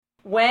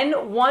When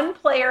one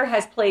player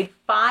has played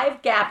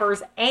 5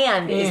 gappers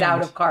and is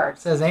out of cards.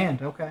 It says and,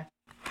 okay.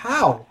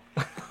 How?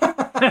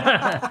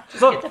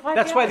 Look,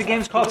 that's why the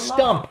game's called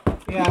Stump.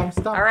 Yeah, I'm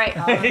stumped. All right.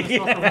 I'm supposed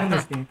to win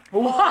this game.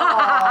 Whoa, dude,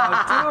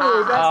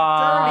 that's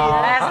dirty.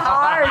 That's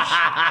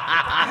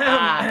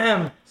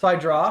harsh. So I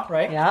draw,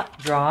 right? Yeah,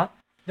 draw.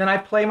 Then I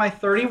play my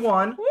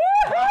 31.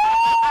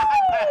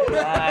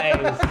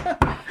 Nice.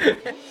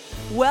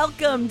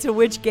 Welcome to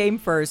Which Game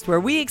First,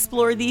 where we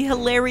explore the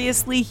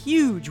hilariously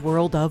huge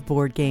world of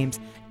board games.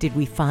 Did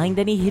we find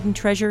any hidden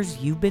treasures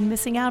you've been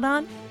missing out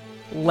on?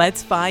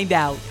 Let's find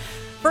out.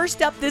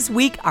 First up this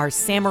week, our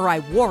Samurai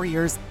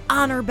Warriors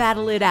honor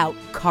battle it out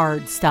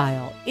card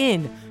style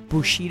in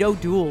Bushido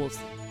Duels.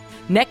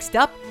 Next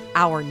up,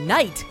 our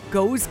knight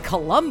goes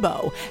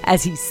Columbo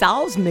as he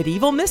solves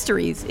medieval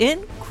mysteries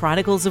in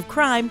Chronicles of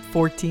Crime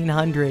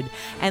 1400.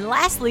 And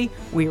lastly,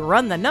 we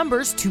run the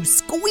numbers to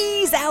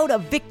squeeze out a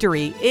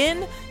victory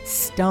in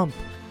Stump.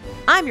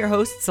 I'm your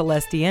host,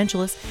 Celeste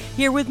Angelis,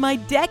 here with my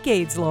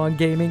decades-long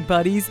gaming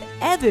buddies,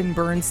 Evan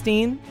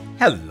Bernstein.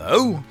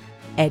 Hello.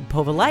 Ed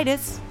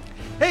Povolitis.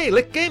 Hey,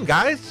 lick game,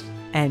 guys.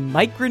 And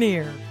Mike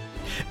Grenier.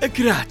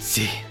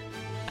 Grazie.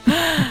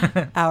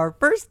 Our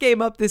first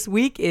game up this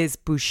week is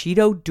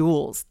Bushido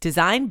Duels,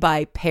 designed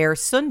by Per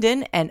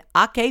Sundin and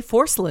Ake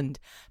Forsland,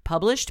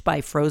 published by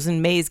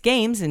Frozen Maze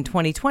Games in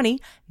 2020,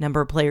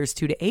 number of players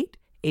 2 to 8,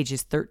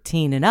 ages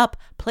 13 and up,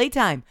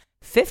 playtime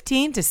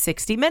 15 to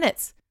 60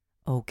 minutes.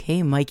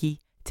 Okay, Mikey,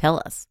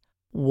 tell us,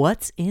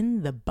 what's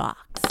in the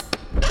box?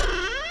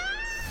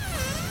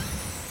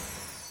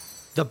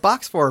 The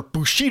box for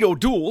Bushido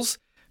Duels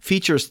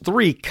features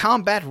 3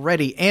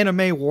 combat-ready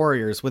anime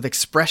warriors with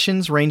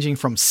expressions ranging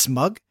from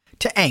smug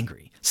to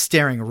angry,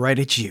 staring right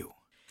at you.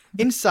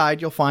 Inside,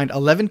 you'll find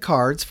 11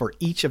 cards for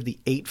each of the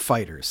 8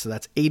 fighters, so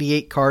that's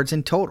 88 cards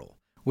in total,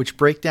 which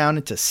break down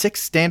into 6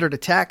 standard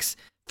attacks,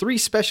 3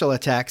 special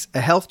attacks,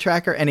 a health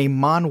tracker, and a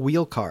Mon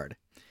wheel card.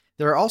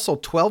 There are also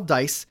 12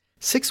 dice,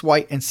 6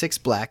 white and 6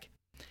 black,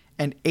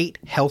 and 8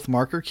 health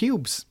marker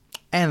cubes.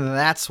 And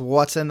that's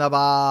what's in the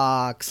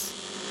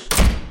box.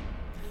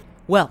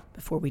 Well,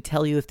 before we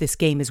tell you if this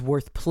game is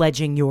worth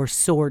pledging your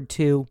sword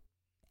to,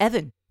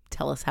 Evan,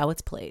 tell us how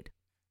it's played.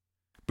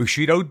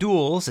 Bushido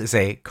Duels is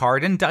a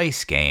card and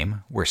dice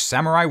game where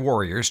samurai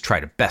warriors try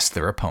to best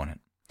their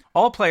opponent.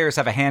 All players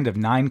have a hand of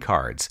 9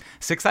 cards,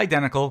 6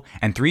 identical,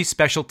 and 3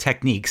 special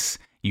techniques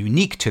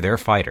unique to their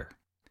fighter.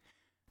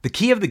 The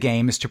key of the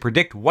game is to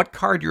predict what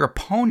card your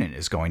opponent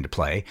is going to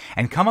play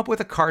and come up with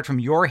a card from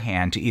your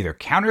hand to either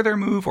counter their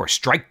move or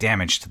strike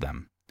damage to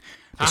them.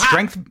 The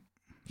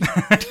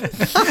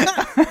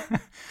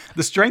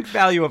strength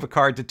value of a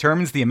card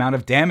determines the amount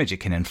of damage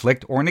it can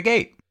inflict or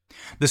negate.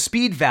 The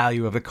speed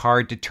value of the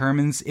card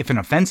determines if an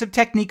offensive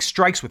technique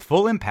strikes with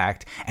full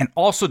impact and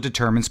also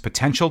determines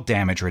potential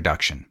damage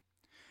reduction.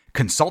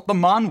 Consult the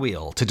Mon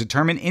wheel to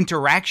determine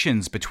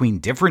interactions between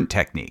different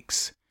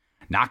techniques.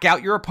 Knock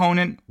out your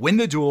opponent, win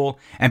the duel,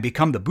 and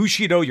become the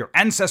Bushido your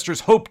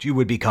ancestors hoped you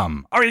would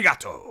become.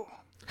 Arigato!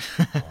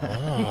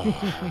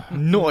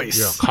 Nice.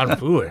 Yeah, kung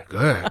fu,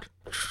 good.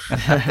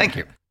 Thank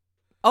you.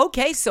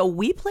 Okay, so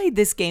we played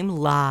this game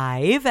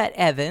live at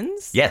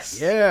Evans. Yes.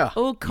 Yeah.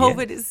 Oh,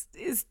 COVID is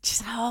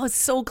just, it's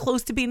so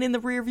close to being in the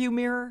rearview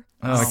mirror.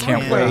 Oh, I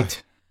can't yeah.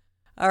 wait.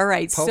 All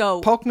right,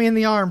 Poke me in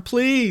the arm,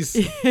 please.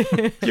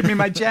 Give me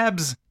my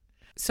jabs.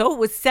 So it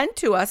was sent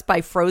to us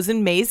by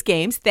Frozen Maze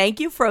Games. Thank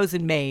you,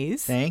 Frozen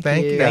Maze. Thank you.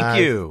 you. Thank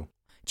you.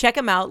 Check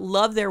them out.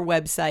 Love their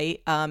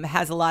website.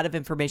 Has a lot of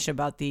information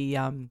about the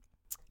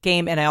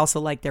game, and I also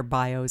like their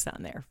bios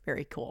on there.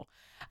 Very cool.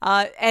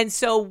 And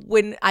so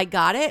when I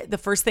got it, the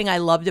first thing I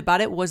loved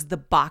about it was the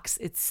box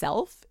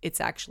itself.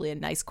 It's actually a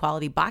nice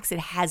quality box. It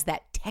has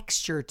that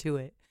texture to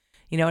it.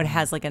 You know, it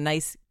has like a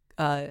nice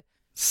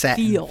Satin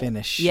feel.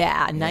 finish.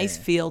 Yeah, a nice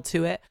feel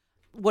to it.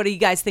 What do you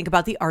guys think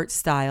about the art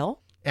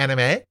style?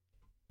 Anime?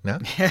 No?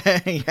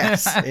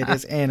 Yes, it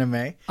is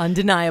anime.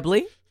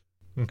 Undeniably.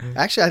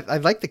 Actually, I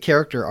like the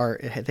character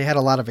art. They had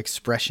a lot of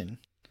expression.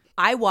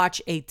 I watch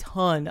a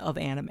ton of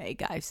anime,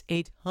 guys.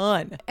 A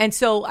ton. And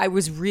so I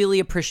was really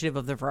appreciative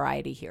of the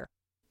variety here.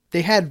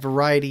 They had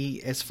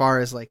variety as far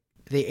as like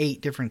they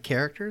 8 different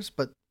characters,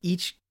 but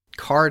each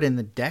card in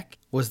the deck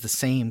was the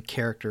same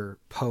character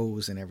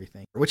pose and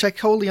everything, which I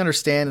totally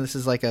understand. This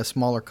is like a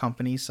smaller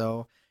company,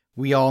 so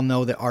we all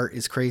know that art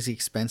is crazy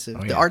expensive.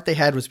 Oh, yeah. The art they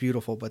had was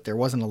beautiful, but there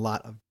wasn't a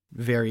lot of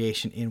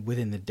variation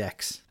within the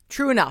decks.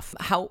 True enough.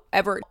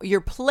 However,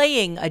 you're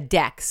playing a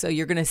deck, so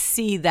you're going to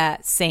see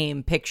that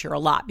same picture a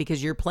lot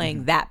because you're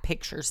playing that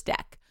picture's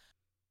deck.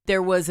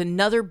 There was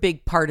another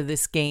big part of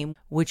this game,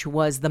 which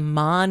was the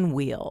Mon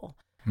wheel,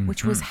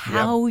 which was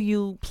how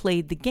you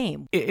played the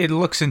game. It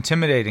looks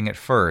intimidating at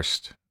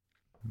first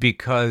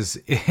because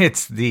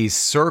it's these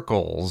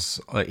circles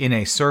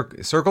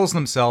circles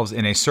themselves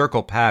in a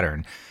circle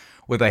pattern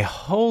with a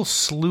whole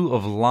slew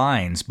of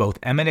lines both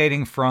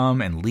emanating from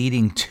and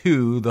leading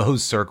to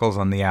those circles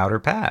on the outer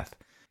path.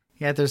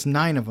 Yeah, there's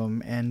 9 of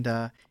them,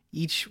 and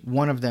each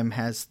one of them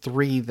has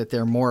 3 that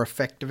they're more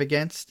effective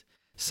against.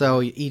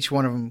 So each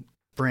one of them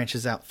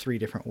branches out 3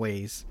 different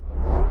ways.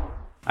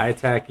 I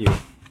attack you.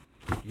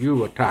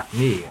 You attack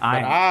me. But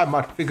I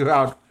must figure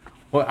out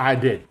what I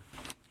did.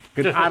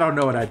 Because I don't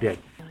know what I did.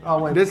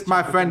 This,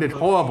 my friend, is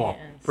horrible.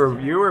 For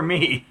you or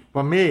me?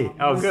 For me.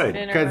 Oh, good.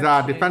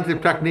 Because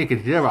defensive technique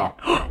is 0.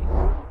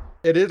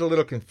 It is a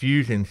little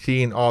confusing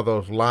seeing all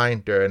those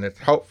lines there, and it's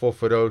helpful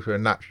for those who are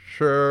not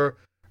sure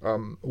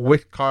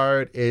which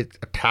card is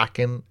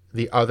attacking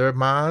the other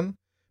mon.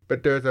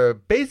 But there's a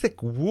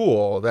basic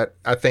rule that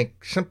I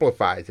think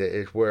simplifies it,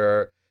 is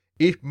where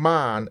each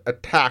mon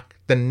attack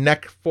the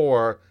next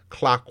 4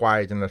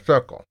 clockwise in a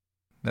circle.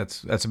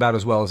 That's about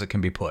as well as it can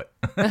be put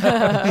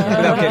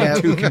without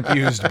getting too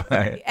confused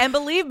by it. And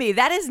believe me,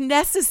 that is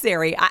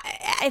necessary.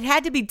 It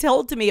had to be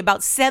told to me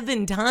about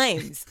 7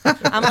 times.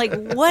 I'm like,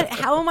 what?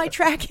 How am I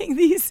tracking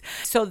these?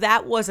 So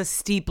that was a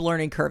steep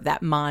learning curve,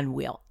 that Mon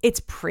wheel.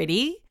 It's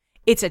pretty.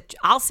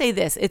 I'll say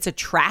this, it's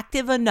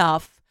attractive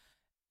enough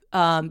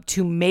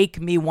to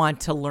make me want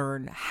to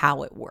learn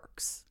how it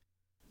works.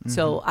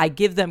 So I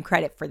give them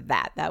credit for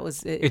that. That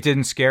was it. It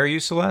didn't scare you,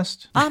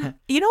 Celeste?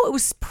 It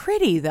was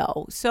pretty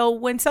though. So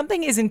when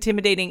something is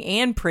intimidating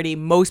and pretty,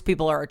 most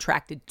people are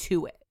attracted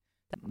to it.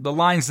 The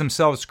lines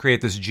themselves create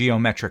this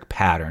geometric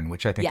pattern,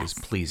 which I think is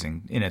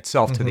pleasing in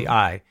itself to the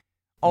eye,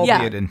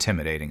 albeit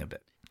intimidating a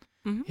bit.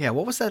 Mm-hmm. Yeah,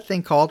 what was that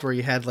thing called where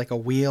you had like a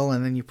wheel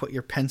and then you put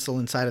your pencil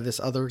inside of this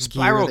other Spirograph.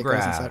 gear that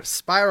goes inside?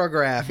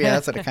 Spirograph. Yeah,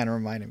 that's what it kind of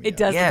reminded me of. It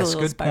does. Yes,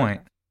 good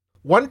point.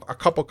 A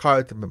couple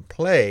cards have been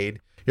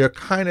played, you're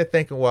kind of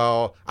thinking,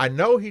 well, I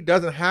know he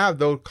doesn't have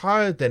those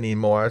cards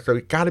anymore, so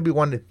it got to be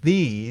one of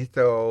these.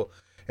 So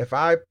if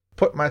I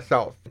put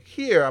myself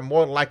here, I'm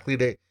more likely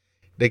to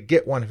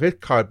get one of his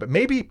cards. But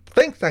maybe he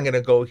thinks I'm going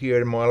to go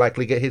here and more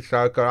likely get his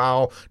card.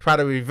 I'll try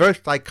to reverse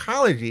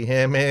psychology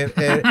him and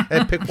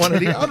pick one of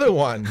the other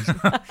ones.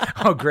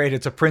 Oh, great.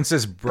 It's a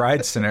Princess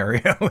Bride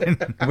scenario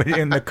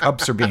and the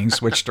cups are being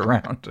switched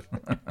around.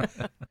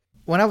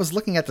 When I was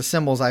looking at the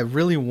symbols, I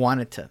really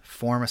wanted to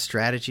form a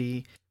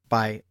strategy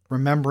by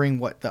remembering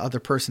what the other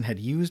person had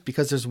used,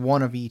 because there's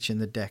one of each in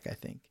the deck, I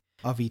think,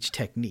 of each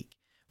technique.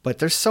 But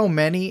there's so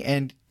many,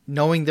 and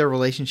knowing their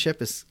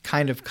relationship is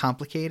kind of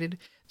complicated,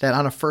 that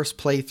on a first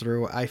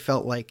playthrough, I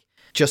felt like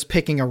just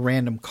picking a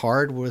random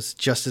card was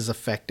just as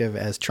effective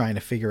as trying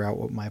to figure out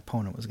what my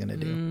opponent was going to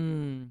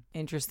do.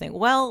 Interesting.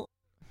 Well,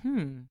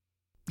 You've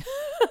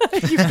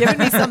given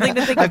me something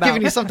to think about. I've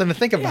given you something to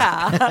think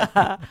about.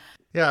 Yeah.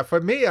 Yeah,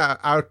 for me,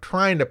 I was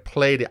trying to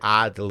play the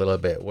odds a little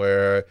bit,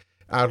 where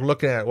I was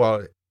looking at,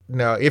 well,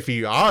 now, if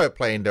you are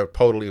playing the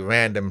totally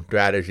random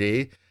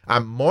strategy,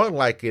 I'm more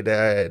likely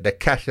to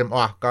catch him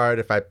off guard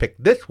if I pick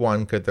this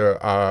one, because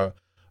there are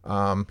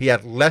he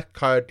has less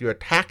cards to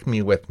attack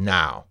me with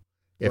now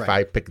if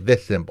I pick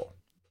this symbol.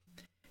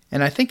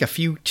 And I think a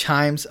few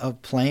times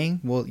of playing,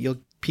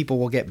 people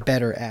will get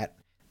better at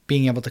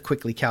being able to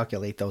quickly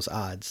calculate those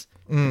odds.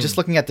 Just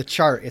looking at the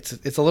chart,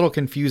 it's a little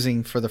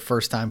confusing for the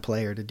first-time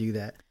player to do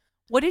that.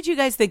 What did you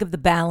guys think of the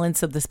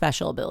balance of the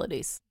special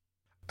abilities?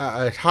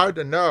 It's hard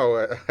to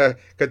know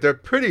because they're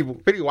pretty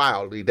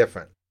wildly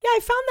different. Yeah, I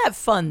found that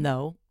fun,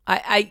 though.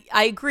 I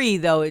agree,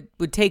 though. It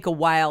would take a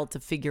while to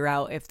figure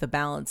out if the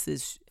balance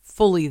is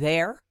fully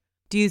there.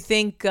 Do you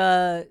think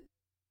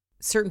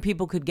certain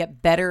people could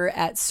get better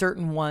at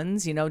certain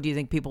ones? Do you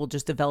think people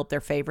just develop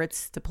their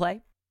favorites to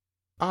play?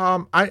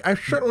 I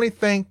certainly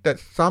think that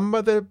some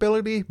of the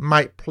ability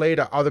might play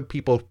to other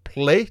people's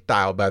play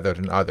style better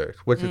than others,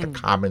 which is a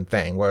common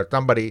thing, where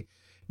somebody,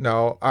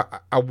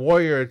 a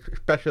warrior's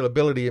special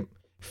ability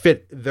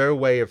fit their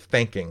way of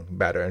thinking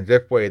better, and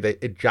this way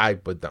it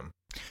jived with them.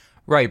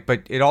 Right,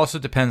 but it also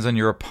depends on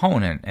your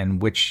opponent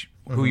and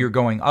who you're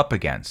going up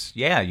against.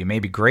 Yeah, you may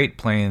be great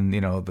playing,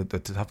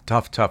 the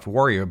tough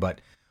warrior,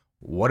 but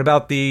what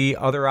about the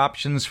other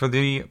options for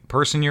the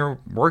person you're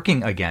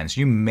working against?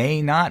 You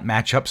may not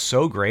match up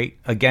so great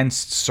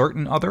against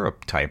certain other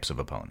types of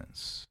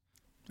opponents.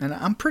 And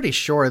I'm pretty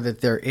sure that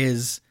there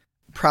is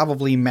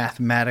probably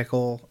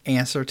mathematical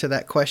answer to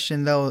that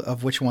question, though,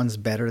 of which one's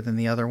better than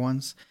the other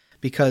ones.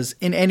 Because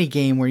in any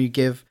game where you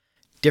give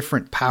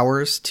different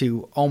powers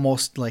to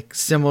almost like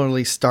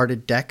similarly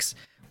started decks,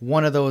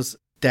 one of those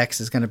decks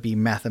is going to be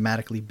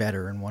mathematically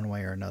better in one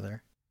way or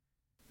another.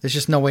 There's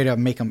just no way to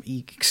make them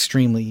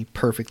extremely,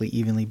 perfectly,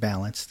 evenly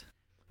balanced.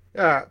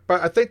 Yeah,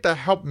 but I think that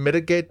helped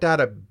mitigate that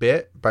a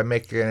bit by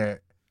making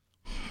it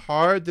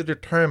hard to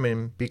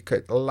determine,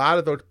 because a lot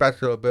of those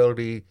special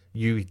abilities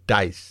use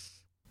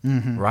dice.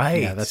 Mm-hmm.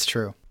 Right. Yeah, that's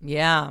true.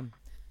 Yeah.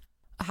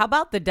 How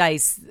about the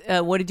dice?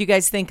 What did you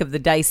guys think of the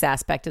dice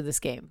aspect of this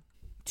game?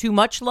 Too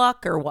much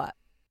luck or what?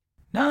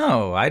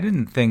 No, I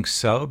didn't think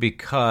so,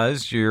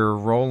 because you're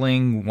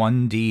rolling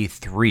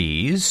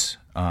 1d3s,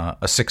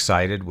 a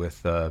six-sided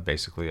with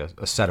basically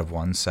a set of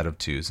ones, set of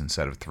twos, and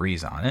set of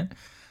threes on it.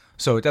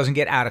 So it doesn't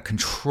get out of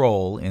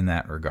control in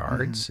that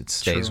regards. It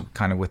stays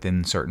kind of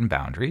within certain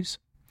boundaries.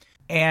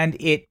 And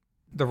the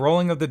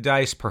rolling of the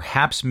dice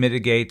perhaps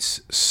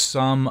mitigates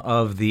some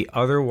of the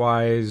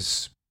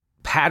otherwise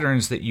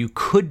patterns that you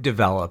could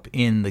develop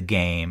in the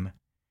game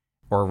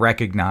or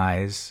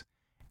recognize.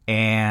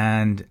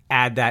 and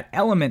add that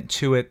element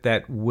to it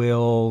that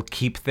will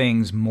keep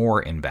things more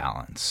in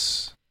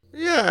balance.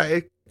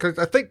 Yeah, because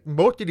I think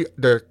most of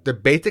the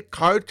basic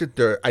cards that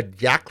they're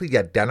exactly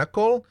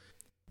identical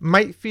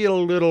might feel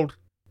a little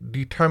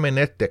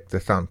deterministic to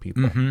some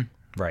people. Mm-hmm.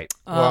 Right.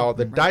 Well,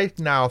 the dice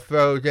now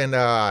throws in,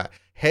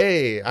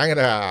 hey, I'm going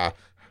to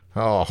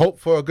hope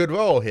for a good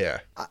roll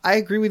here. I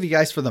agree with you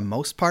guys for the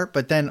most part,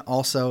 but then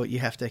also you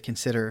have to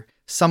consider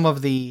some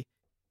of the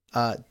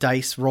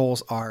dice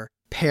rolls are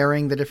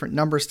pairing the different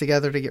numbers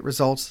together to get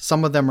results.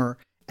 Some of them are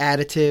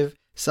additive.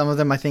 Some of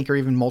them I think are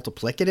even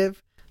multiplicative.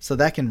 So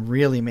that can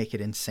really make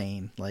it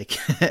insane, like,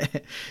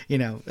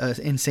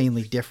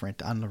 insanely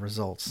different on the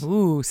results.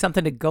 Ooh,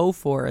 something to go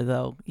for,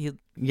 though.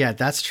 Yeah,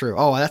 that's true.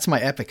 Oh, that's my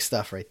epic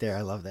stuff right there.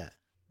 I love that.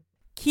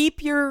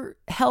 Keep your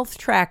health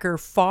tracker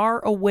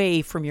far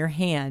away from your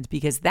hand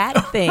because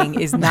that thing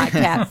is not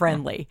cat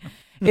friendly.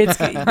 It's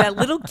that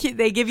little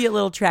they give you a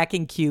little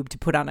tracking cube to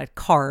put on a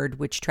card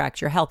which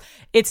tracks your health.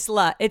 It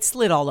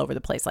slid all over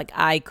the place. Like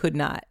I could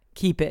not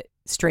keep it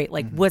straight.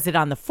 Like was it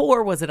on the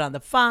 4? Was it on the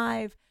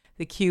 5?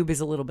 The cube is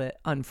a little bit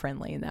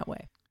unfriendly in that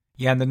way.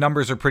 Yeah, and the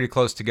numbers are pretty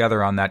close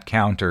together on that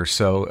counter,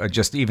 so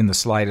just even the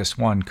slightest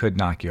one could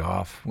knock you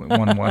off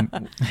one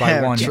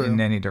by one True.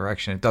 in any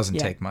direction. It doesn't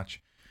take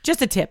much.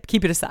 Just a tip,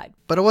 keep it aside.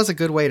 But it was a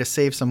good way to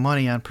save some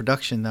money on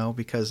production, though,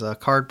 because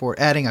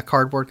adding a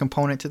cardboard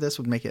component to this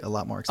would make it a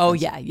lot more expensive. Oh,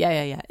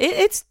 yeah.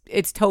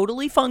 It's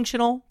totally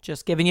functional.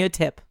 Just giving you a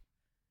tip.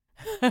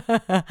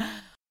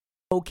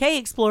 Okay,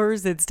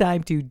 explorers, it's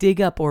time to dig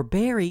up or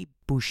bury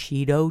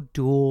Bushido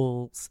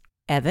Duels.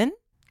 Evan?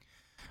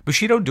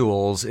 Bushido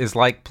Duels is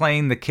like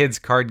playing the kids'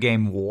 card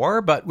game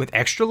War, but with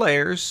extra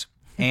layers,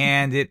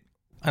 and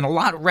a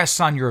lot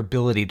rests on your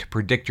ability to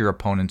predict your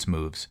opponent's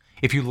moves.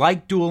 If you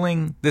like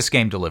dueling, this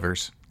game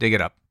delivers. Dig it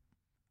up.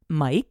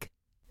 Mike?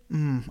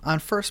 On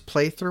first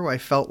playthrough, I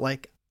felt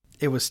like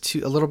it was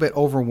a little bit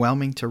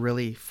overwhelming to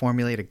really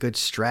formulate a good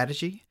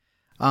strategy.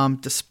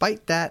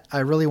 Despite that, I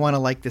really want to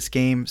like this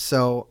game,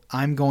 so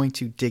I'm going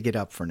to dig it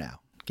up for now.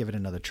 Give it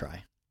another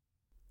try.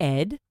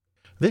 Ed?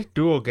 This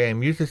duel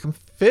game uses some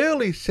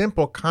fairly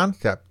simple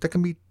concepts that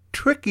can be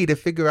tricky to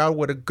figure out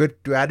what a good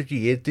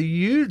strategy is to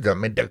use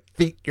them and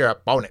defeat your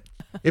opponent.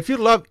 If you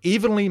love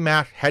evenly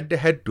matched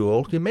head-to-head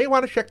duels, you may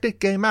want to check this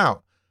game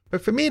out.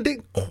 But for me, it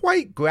didn't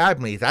quite grab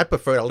me, as I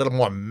preferred a little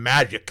more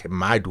magic in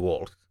my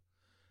duels.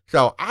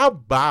 So I'll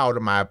bow to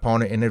my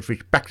opponent in his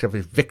respect of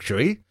his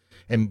victory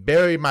and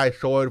bury my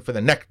sword for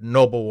the next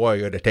noble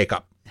warrior to take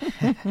up.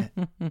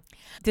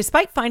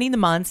 Despite finding the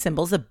Mon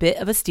symbols a bit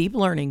of a steep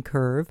learning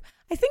curve,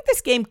 I think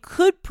this game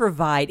could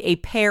provide a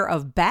pair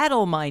of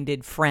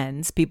battle-minded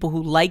friends, people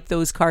who like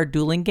those card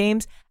dueling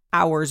games,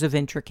 hours of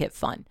intricate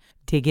fun.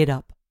 Dig it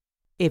up.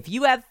 If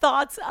you have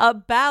thoughts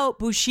about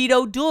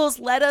Bushido Duels,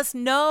 let us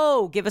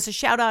know. Give us a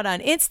shout out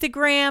on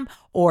Instagram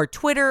or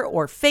Twitter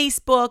or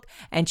Facebook,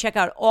 and check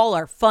out all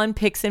our fun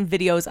pics and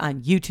videos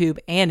on YouTube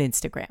and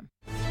Instagram.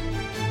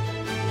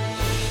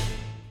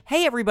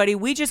 Hey everybody,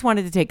 we just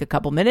wanted to take a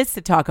couple minutes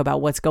to talk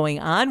about what's going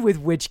on with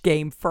Which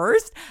Game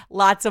First.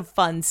 Lots of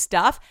fun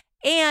stuff.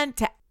 And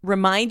to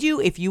remind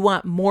you, if you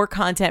want more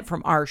content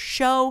from our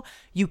show,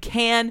 you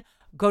can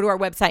go to our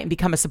website and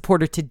become a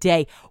supporter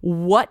today.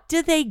 What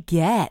do they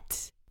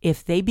get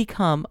if they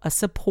become a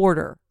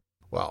supporter?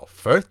 Well,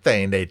 first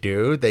thing they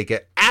do, they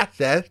get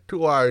access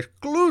to our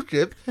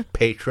exclusive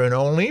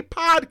patron-only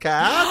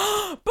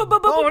podcast.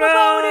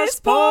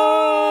 Bonus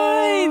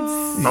points!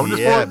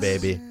 Yeah,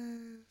 baby.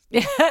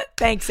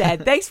 Thanks,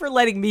 Ed. Thanks for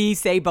letting me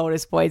say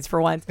bonus points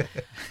for once.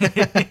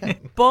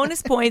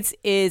 Bonus points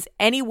is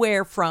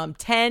anywhere from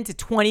 10 to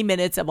 20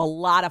 minutes of a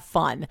lot of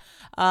fun.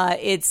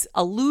 It's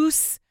a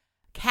loose,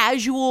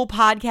 casual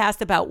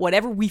podcast about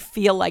whatever we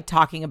feel like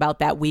talking about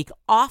that week,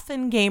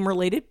 often game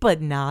related,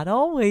 but not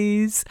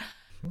always.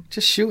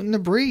 Just shooting the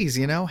breeze,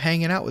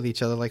 hanging out with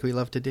each other like we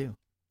love to do.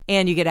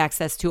 And you get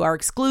access to our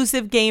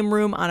exclusive game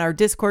room on our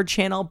Discord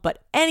channel,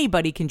 but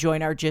anybody can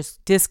join our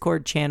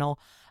Discord channel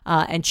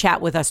and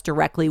chat with us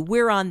directly.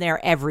 We're on there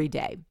every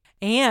day.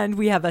 And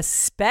we have a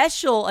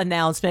special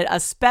announcement, a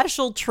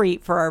special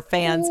treat for our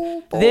fans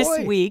this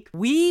week.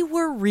 We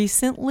were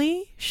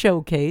recently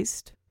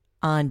showcased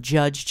on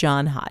Judge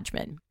John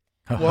Hodgman.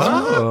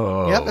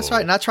 What? Yep, that's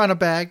right. Not trying to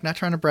brag,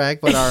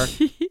 but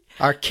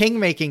our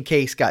king-making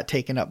case got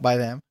taken up by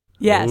them.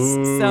 Yes.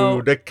 Ooh,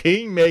 so the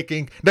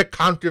king-making, the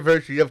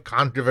controversy of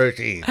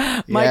controversies.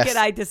 Mike and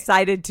I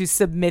decided to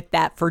submit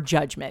that for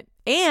judgment.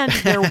 And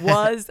there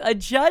was a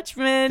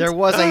judgment. There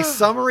was a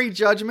summary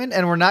judgment,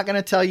 and we're not going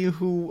to tell you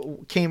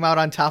who came out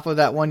on top of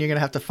that one. You're going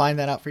to have to find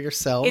that out for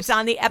yourselves. It's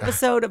on the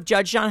episode of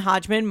Judge John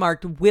Hodgman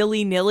marked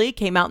Willy Nilly.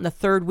 Came out in the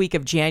 3rd week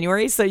of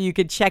January, so you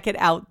could check it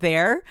out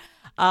there.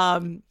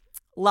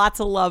 Lots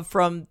of love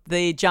from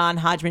the John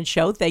Hodgman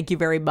Show. Thank you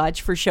very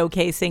much for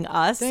showcasing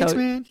us. Thanks,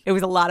 man. It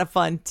was a lot of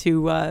fun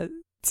to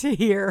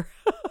hear.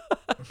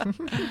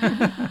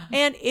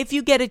 And if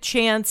you get a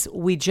chance,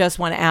 we just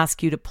want to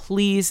ask you to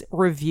please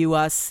review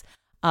us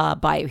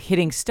by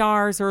hitting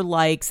stars or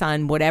likes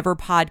on whatever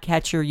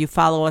podcatcher you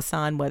follow us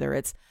on, whether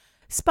it's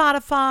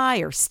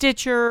Spotify or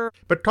Stitcher.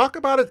 But talk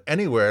about it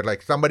anywhere.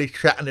 Like somebody's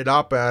chatting it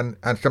up on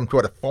some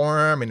sort of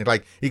forum, and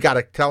like you got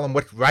to tell them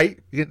what's right.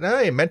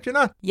 Hey, mention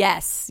us.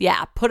 Yes,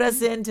 yeah. Put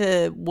us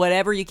into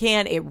whatever you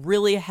can. It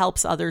really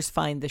helps others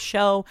find the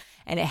show,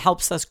 and it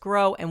helps us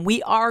grow. And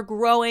we are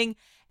growing,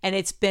 and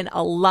it's been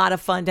a lot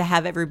of fun to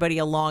have everybody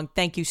along.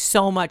 Thank you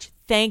so much.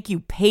 Thank you,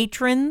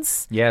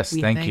 patrons. Yes,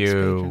 thank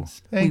you.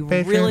 We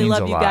really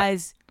love you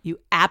guys. You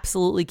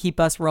absolutely keep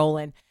us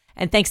rolling.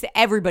 And thanks to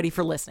everybody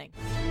for listening.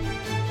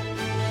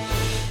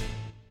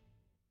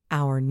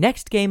 Our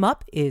next game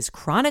up is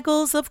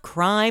Chronicles of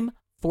Crime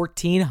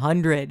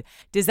 1400,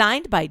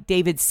 designed by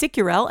David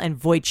Sicurel and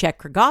Wojciech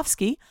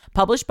Krogowski,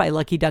 published by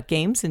Lucky Duck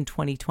Games in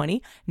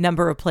 2020.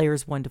 Number of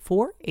players 1 to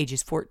 4,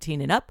 ages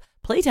 14 and up,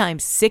 playtime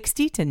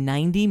 60 to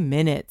 90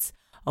 minutes.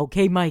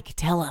 Okay, Mike,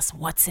 tell us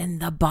what's in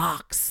the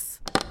box.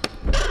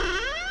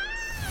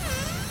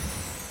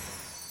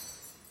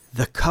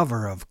 The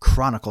cover of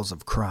Chronicles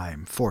of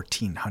Crime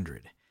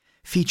 1400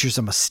 features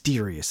a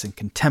mysterious and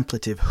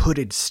contemplative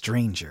hooded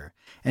stranger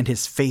and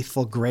his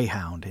faithful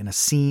greyhound in a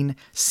scene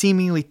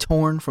seemingly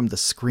torn from the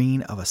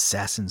screen of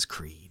Assassin's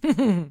Creed.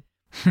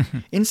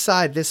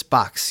 Inside this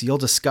box, you'll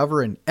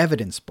discover an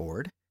evidence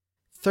board,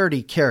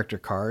 30 character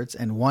cards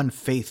and 1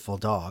 faithful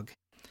dog,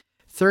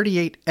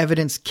 38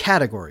 evidence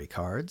category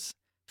cards,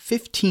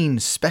 15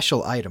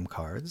 special item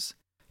cards,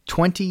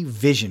 20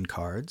 vision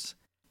cards,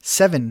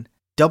 7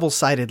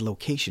 double-sided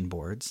location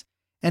boards,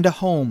 and a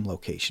home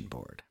location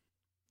board.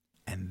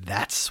 And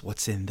that's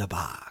what's in the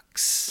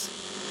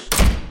box.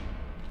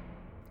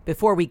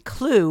 Before we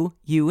clue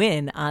you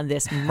in on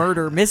this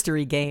murder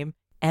mystery game,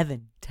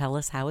 Evan, tell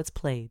us how it's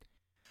played.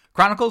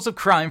 Chronicles of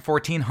Crime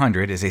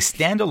 1400 is a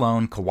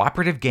standalone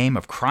cooperative game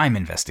of crime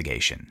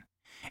investigation.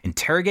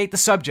 Interrogate the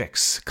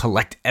subjects,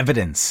 collect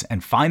evidence,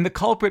 and find the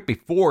culprit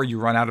before you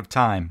run out of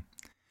time.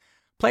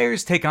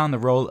 Players take on the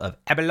role of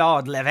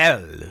Abelard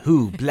Lavelle,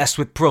 who, blessed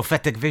with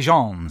prophetic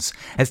visions,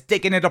 has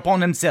taken it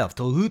upon himself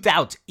to root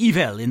out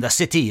evil in the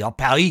city of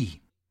Paris.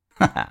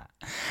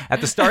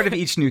 At the start of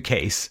each new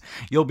case,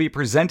 you'll be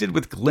presented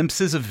with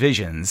glimpses of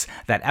visions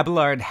that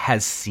Abelard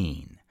has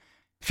seen.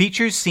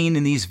 Features seen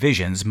in these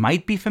visions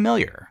might be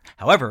familiar.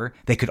 However,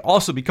 they could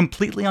also be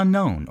completely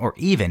unknown or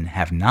even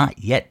have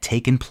not yet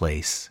taken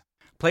place.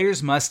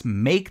 Players must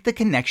make the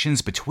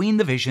connections between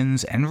the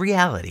visions and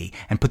reality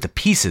and put the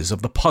pieces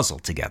of the puzzle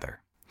together.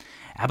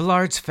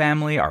 Abelard's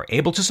family are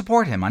able to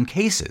support him on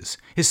cases.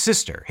 His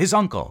sister, his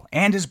uncle,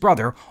 and his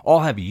brother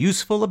all have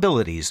useful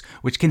abilities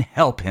which can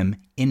help him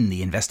in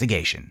the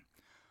investigation.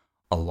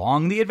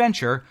 Along the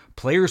adventure,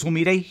 players will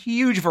meet a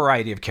huge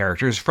variety of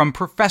characters from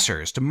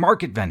professors to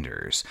market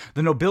vendors,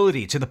 the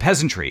nobility to the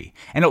peasantry,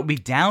 and it will be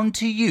down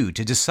to you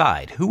to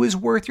decide who is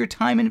worth your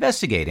time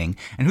investigating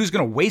and who's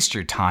going to waste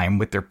your time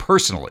with their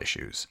personal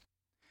issues.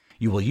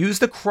 You will use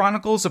the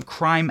Chronicles of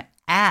Crime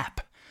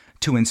app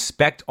to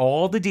inspect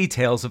all the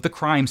details of the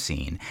crime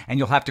scene, and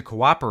you'll have to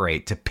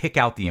cooperate to pick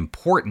out the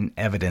important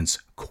evidence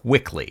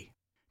quickly.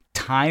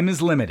 Time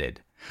is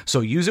limited,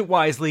 so use it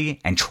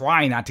wisely and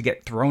try not to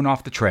get thrown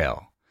off the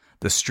trail.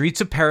 The streets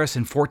of Paris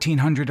in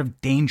 1400 are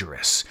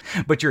dangerous,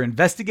 but your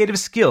investigative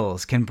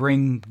skills can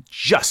bring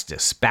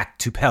justice back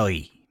to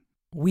Paris.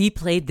 We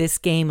played this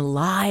game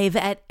live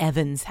at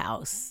Evan's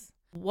house.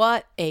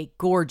 What a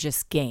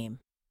gorgeous game.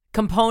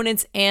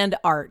 Components and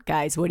art,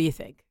 guys. What do you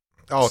think?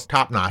 Oh,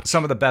 top notch.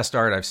 Some of the best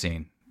art I've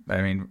seen.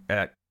 I mean,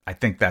 I don't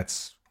think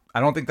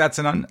that's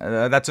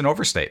an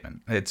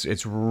overstatement.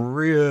 It's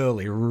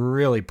really,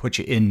 really put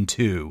you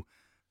into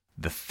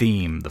the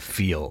theme, the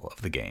feel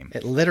of the game.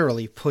 It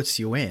literally puts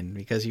you in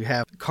because you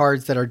have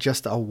cards that are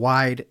just a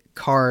wide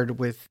card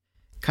with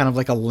kind of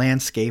like a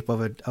landscape of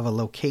a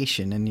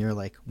location, and you're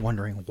like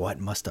wondering what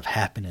must have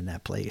happened in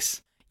that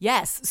place.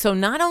 Yes. So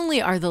not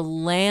only are the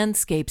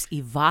landscapes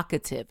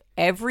evocative,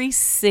 every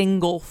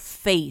single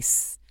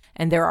face,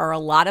 and there are a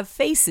lot of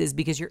faces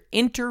because you're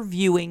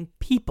interviewing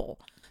people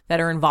that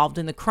are involved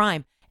in the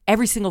crime.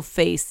 Every single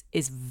face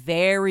is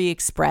very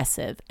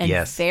expressive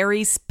and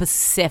very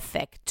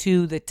specific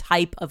to the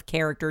type of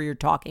character you're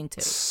talking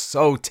to.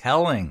 So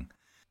telling.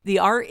 The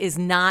art is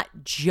not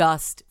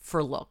just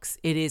for looks.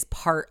 It is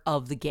part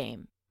of the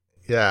game.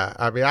 Yeah,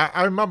 I mean,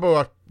 I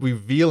remember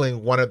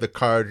revealing one of the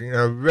cards,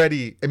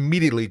 ready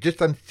immediately,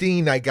 just on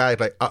seeing that guy,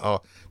 like,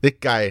 this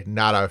guy is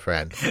not our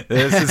friend.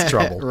 This is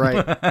trouble.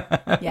 Right.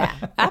 Yeah,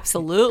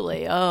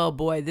 absolutely. Oh,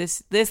 boy,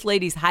 this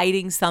lady's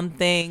hiding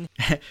something.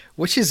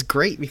 Which is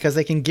great because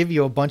they can give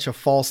you a bunch of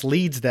false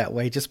leads that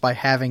way just by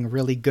having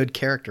really good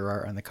character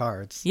art on the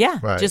cards. Yeah,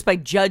 right. Just by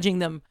judging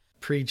them.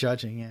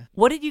 Prejudging, yeah.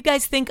 What did you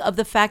guys think of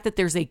the fact that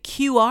there's a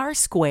QR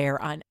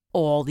square on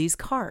all these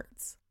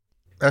cards?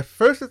 At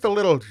first, it's a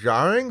little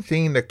jarring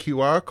seeing the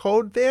QR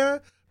code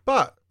there,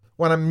 but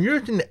when I'm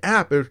using the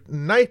app, it's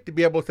nice to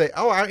be able to say,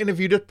 I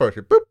interviewed this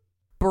person. Boop.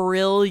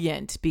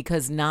 Brilliant,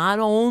 because not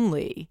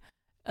only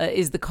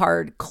is the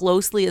card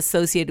closely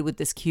associated with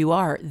this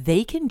QR,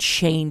 they can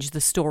change the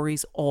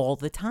stories all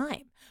the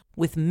time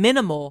with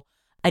minimal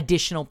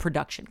additional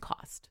production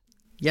cost.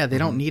 Yeah, they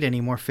don't need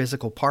any more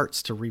physical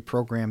parts to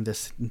reprogram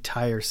this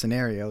entire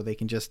scenario. They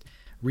can just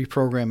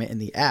reprogram it in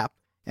the app.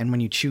 And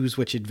when you choose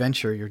which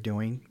adventure you're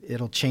doing,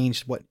 it'll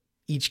change what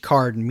each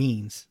card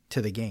means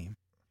to the game.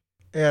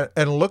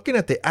 And looking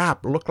at the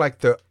app, look like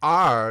there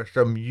are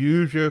some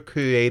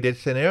user-created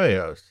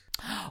scenarios.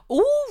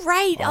 Oh,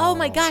 right. Oh,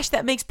 my gosh,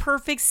 that makes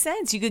perfect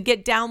sense. You could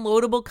get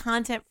downloadable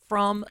content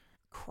from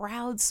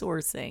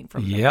crowdsourcing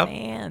from the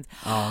fans.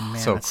 Oh, man,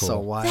 so that's cool. so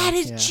wild. That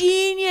is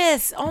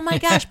genius. Oh, my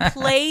gosh.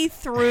 Play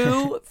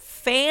through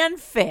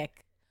fanfic.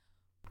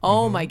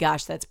 Oh, my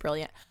gosh, that's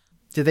brilliant.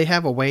 Did they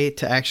have a way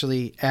to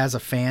actually, as a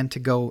fan, to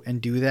go and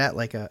do that,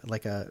 like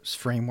a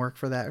framework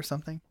for that or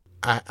something?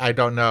 I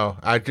don't know.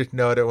 I just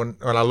know that when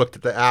I looked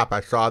at the app,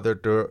 I saw there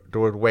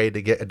was a way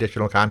to get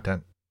additional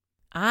content.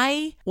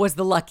 I was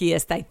the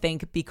luckiest, I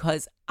think,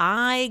 because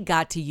I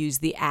got to use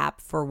the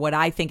app for what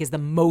I think is the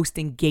most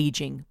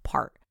engaging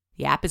part.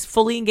 The app is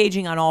fully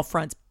engaging on all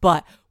fronts,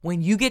 but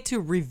when you get to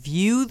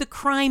review the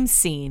crime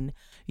scene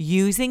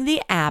using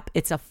the app,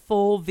 it's a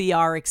full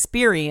VR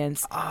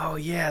experience. Oh,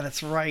 yeah,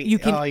 that's right. You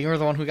were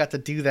the one who got to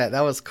do that.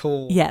 That was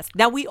cool. Yes.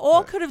 Now, we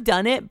all could have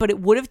done it, but it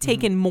would have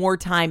taken more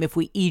time if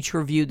we each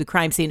reviewed the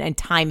crime scene, and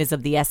time is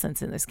of the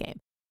essence in this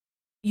game.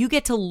 You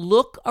get to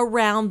look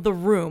around the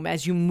room.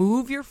 As you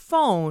move your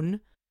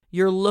phone,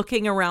 you're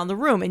looking around the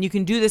room, and you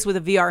can do this with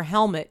a VR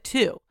helmet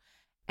too.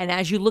 And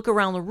as you look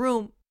around the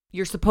room,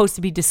 you're supposed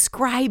to be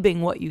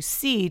describing what you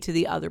see to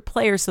the other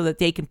players so that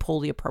they can pull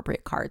the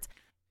appropriate cards.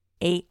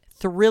 A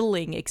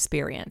thrilling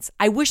experience.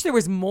 I wish there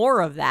was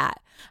more of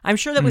that. I'm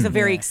sure that was a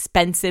very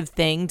expensive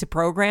thing to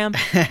program.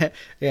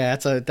 Yeah,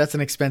 that's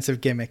an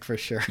expensive gimmick for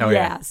sure. Oh,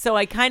 yeah. So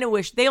I kind of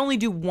wish they only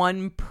do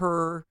one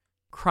per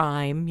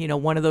crime,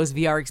 one of those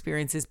VR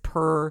experiences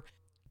per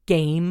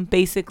game,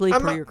 basically,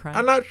 per your crime.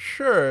 I'm not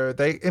sure.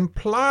 They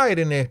implied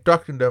in the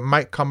instruction that it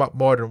might come up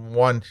more than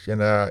once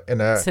in a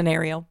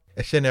scenario.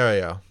 A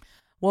scenario.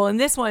 Well, in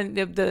this one,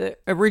 the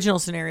original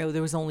scenario,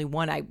 there was only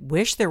one. I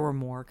wish there were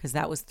more because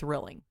that was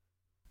thrilling.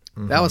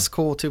 That was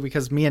cool too,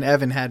 because me and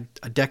Evan had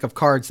a deck of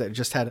cards that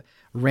just had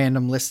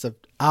random lists of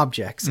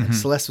objects, and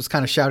Celeste was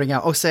kind of shouting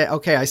out,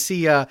 I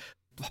see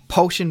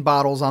potion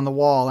bottles on the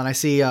wall, and I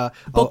see a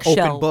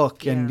open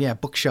book and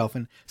bookshelf,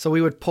 and so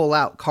we would pull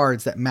out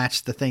cards that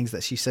matched the things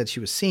that she said she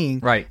was seeing,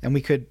 right? And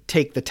we could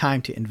take the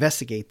time to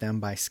investigate them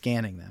by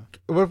scanning them.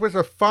 It was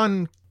a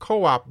fun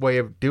co-op way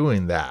of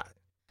doing that.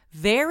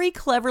 Very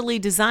cleverly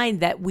designed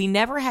that we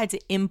never had to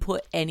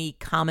input any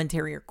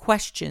commentary or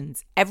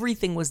questions.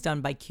 Everything was done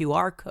by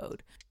QR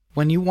code.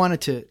 When you wanted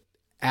to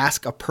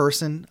ask a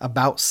person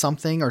about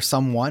something or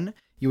someone,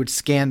 you would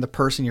scan the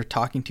person you're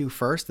talking to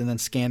first and then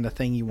scan the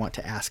thing you want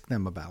to ask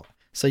them about.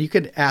 So you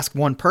could ask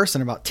one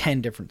person about 10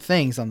 different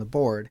things on the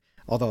board,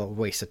 although it would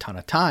waste a ton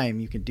of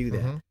time. You could do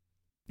that.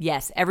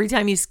 Yes, every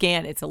time you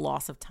scan, it's a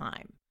loss of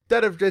time.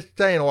 Instead of just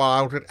saying, well,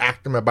 I would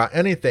ask them about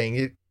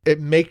anything, it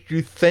makes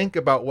you think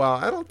about, well,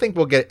 I don't think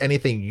we'll get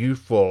anything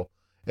useful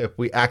if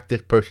we ask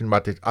this person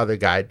about this other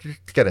guy.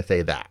 Just gonna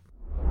say that.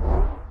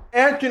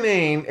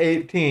 Antonine,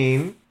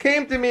 18,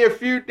 came to me a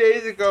few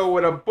days ago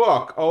with a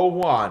book,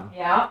 01.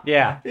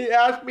 Yeah. He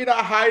asked me to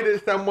hide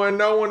it somewhere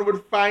no one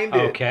would find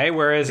it. Okay,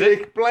 where is He it?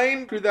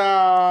 explained to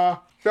the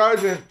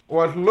sergeant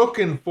was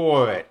looking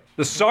for it.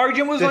 The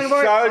sergeant was The looking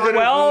for it? sergeant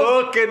 12?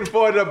 is looking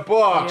for the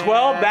book.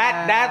 12?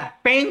 That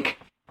pink?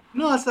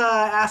 No, let's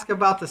ask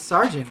about the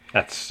sergeant.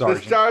 That's The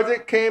sergeant.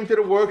 sergeant came to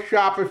the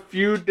workshop a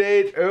few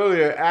days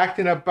earlier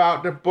asking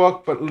about the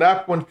book, but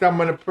left when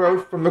someone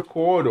approached from the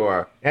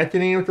corridor.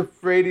 Antonine was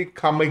afraid he'd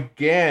come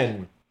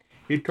again.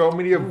 He told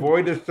me to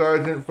avoid the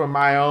sergeant for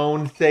my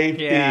own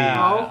safety.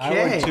 Yeah, I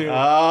Okay. would too.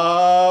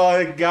 Oh,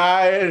 the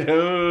guy is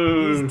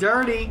who? He's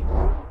dirty.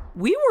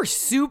 We were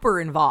super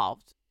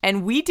involved.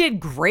 And we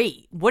did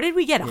great. What did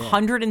we get?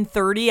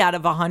 130 out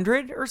of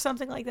 100 or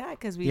something like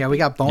that? We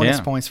got bonus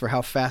points for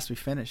how fast we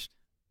finished.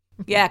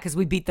 Yeah, because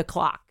we beat the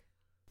clock.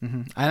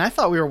 And I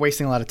thought we were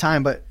wasting a lot of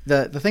time, but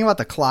the thing about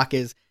the clock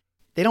is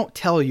they don't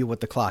tell you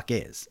what the clock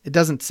is. It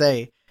doesn't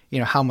say,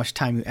 how much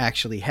time you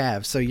actually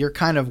have. So you're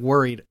kind of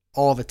worried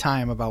all the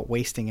time about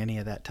wasting any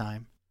of that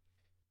time.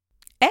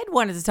 Ed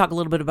wanted to talk a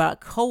little bit about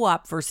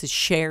co-op versus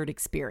shared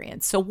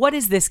experience. So what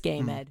is this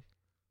game, Ed?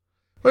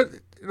 But,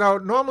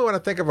 normally when I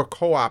think of a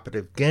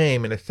cooperative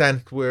game, in a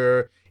sense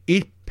where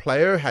each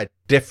player had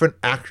different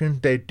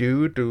actions they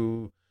do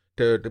to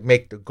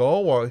make the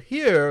goal, or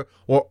here,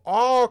 we're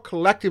all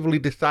collectively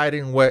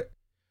deciding what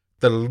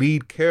the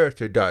lead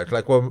character does.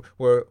 Like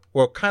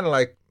we're kind of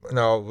like,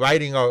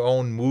 writing our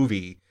own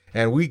movie,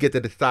 and we get to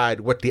decide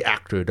what the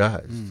actor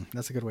does.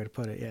 That's a good way to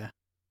put it, yeah.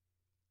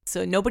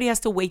 So nobody has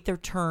to wait their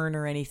turn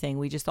or anything.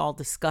 We just all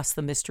discuss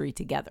the mystery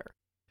together.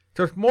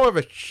 So it's more of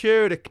a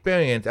shared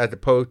experience as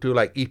opposed to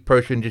like each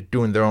person just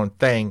doing their own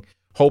thing,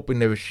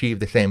 hoping to achieve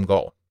the same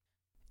goal.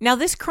 Now,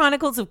 this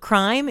Chronicles of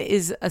Crime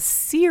is a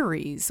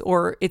series,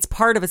 or it's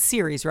part of a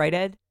series, right,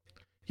 Ed?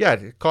 Yeah,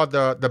 it's called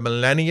the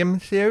Millennium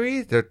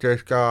series.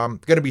 There's going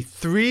to be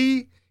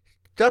 3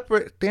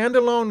 separate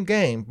standalone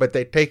games, but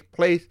they take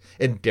place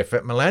in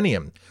different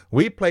millenniums.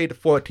 We played the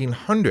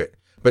 1400,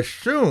 but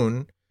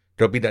soon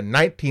There'll be the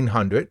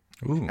 1900,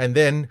 Ooh. and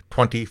then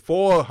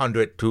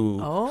 2400 to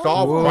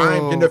solve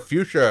crimes in the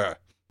future.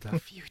 The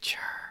future.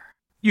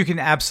 You can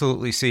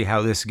absolutely see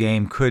how this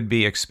game could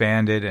be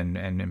expanded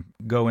and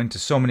go into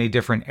so many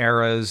different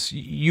eras.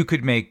 You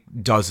could make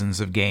dozens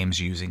of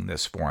games using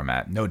this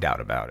format, no doubt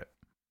about it.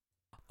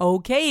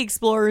 Okay,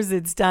 explorers,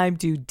 it's time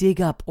to dig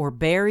up or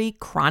bury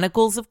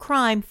Chronicles of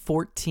Crime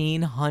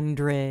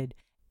 1400.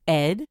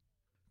 Ed?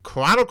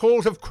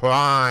 Chronicles of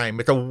Crime.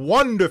 It's a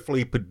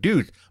wonderfully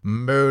produced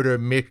murder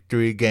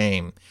mystery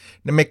game.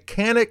 The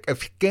mechanic of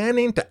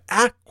scanning to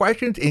ask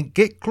questions and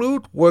get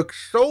clues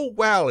works so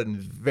well and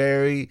is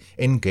very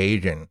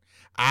engaging.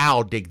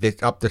 I'll dig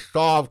this up to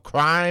solve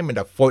crime in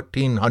the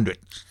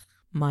 1400s.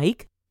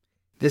 Mike?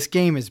 This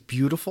game is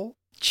beautiful,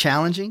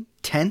 challenging,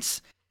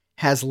 tense,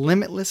 has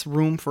limitless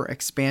room for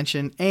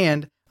expansion,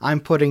 and I'm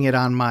putting it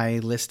on my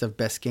list of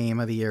best game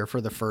of the year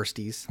for the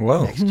firsties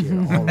next year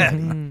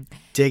already.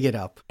 Dig it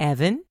up.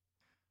 Evan?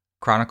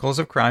 Chronicles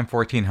of Crime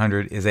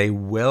 1400 is a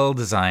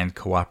well-designed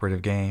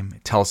cooperative game.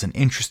 It tells an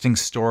interesting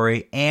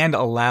story and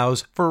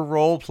allows for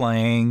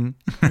role-playing,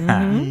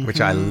 which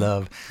I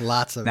love.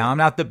 Lots of Now, it. I'm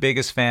not the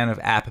biggest fan of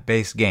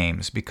app-based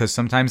games because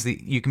sometimes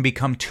you can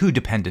become too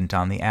dependent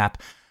on the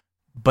app.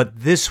 But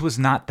this was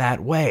not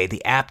that way.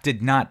 The app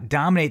did not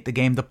dominate the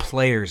game. The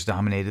players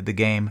dominated the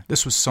game.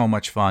 This was so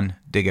much fun.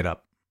 Dig it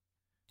up.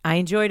 I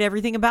enjoyed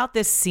everything about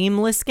this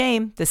seamless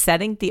game. The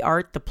setting, the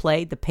art, the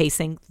play, the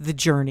pacing, the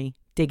journey.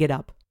 Dig it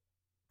up.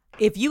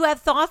 If you have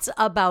thoughts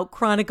about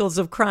Chronicles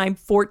of Crime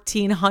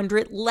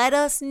 1400, let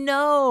us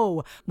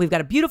know. We've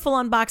got a beautiful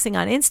unboxing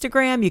on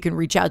Instagram. You can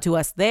reach out to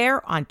us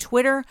there, on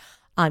Twitter,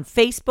 on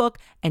Facebook,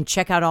 and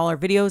check out all our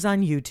videos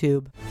on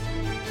YouTube.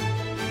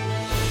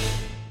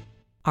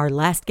 Our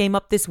last game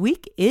up this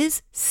week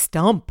is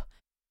Stump.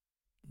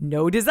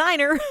 No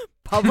designer,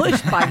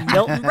 published by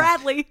Milton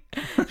Bradley,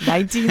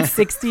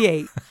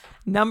 1968.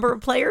 Number of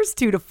players,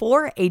 2 to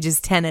 4,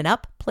 ages 10 and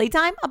up.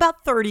 Playtime,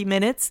 about 30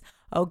 minutes.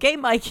 Okay,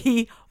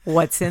 Mikey,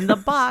 what's in the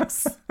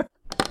box?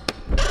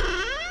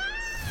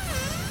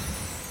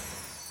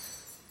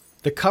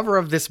 The cover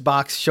of this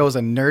box shows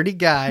a nerdy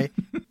guy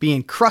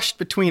being crushed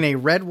between a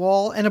red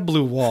wall and a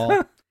blue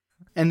wall,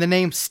 and the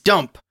name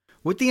Stump,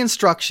 with the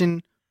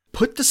instruction,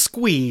 put the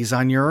squeeze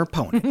on your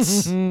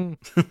opponents.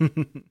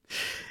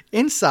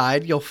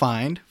 Inside, you'll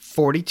find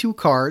 42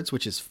 cards,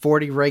 which is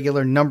 40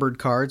 regular numbered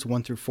cards,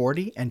 1 through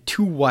 40, and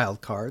 2 wild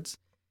cards,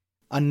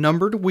 a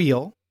numbered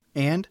wheel,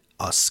 and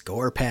a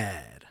score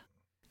pad.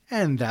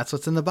 And that's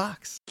what's in the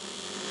box.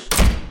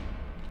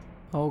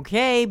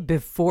 Okay,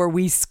 before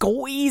we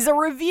squeeze a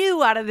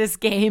review out of this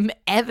game,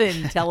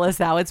 Evan, tell us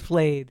how it's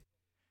played.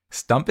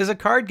 Stump is a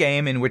card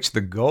game in which the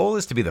goal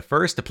is to be the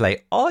first to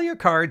play all your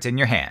cards in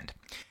your hand.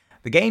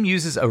 The game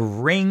uses a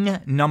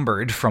ring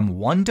numbered from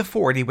 1 to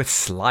 40 with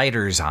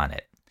sliders on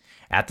it.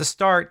 At the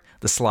start,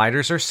 the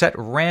sliders are set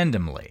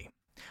randomly.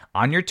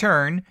 On your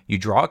turn, you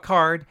draw a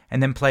card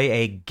and then play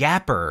a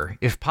gapper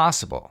if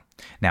possible.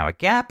 Now, a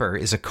gapper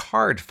is a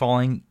card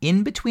falling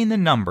in between the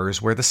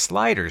numbers where the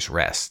sliders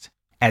rest,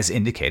 as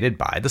indicated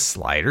by the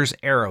sliders'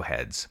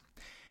 arrowheads.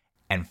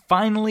 And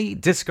finally,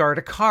 discard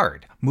a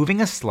card,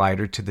 moving a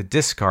slider to the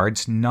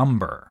discard's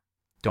number.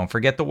 Don't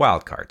forget the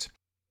wild cards.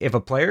 If a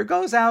player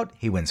goes out,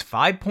 he wins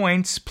 5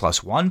 points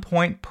plus 1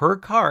 point per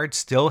card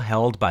still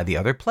held by the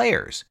other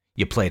players.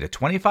 You play to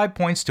 25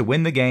 points to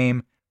win the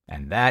game,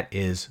 and that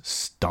is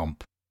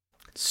Stump.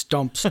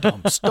 Stump,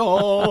 stump,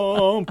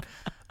 stump.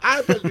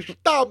 I've been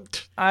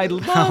stumped. I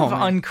love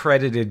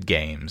uncredited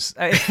games.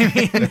 I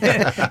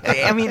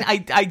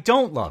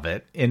don't love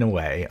it in a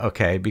way,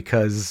 okay,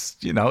 because,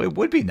 it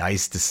would be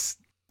nice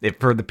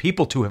for the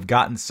people to have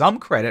gotten some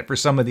credit for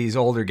some of these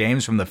older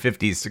games from the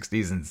 50s,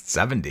 60s, and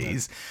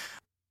 70s.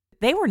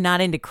 They were not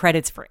into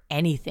credits for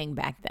anything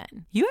back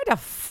then. You had to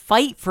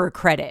fight for a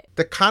credit.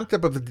 The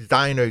concept of the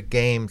designer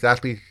games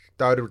actually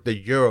started with the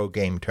Euro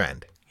game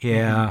trend.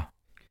 Yeah.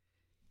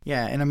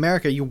 Yeah, in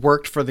America, you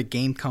worked for the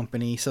game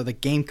company, so the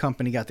game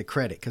company got the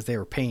credit because they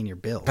were paying your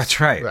bills.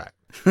 That's right.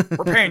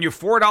 We're paying you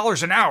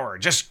 $4 an hour.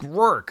 Just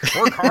work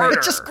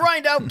harder. Just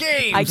grind out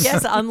games. I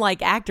guess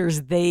unlike actors,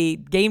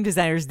 game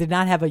designers did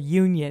not have a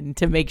union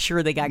to make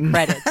sure they got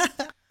credits.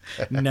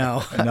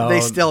 No,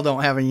 they still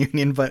don't have a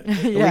union, but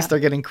at least they're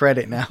getting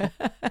credit now.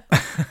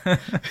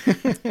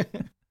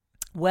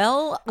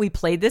 Well, we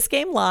played this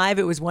game live.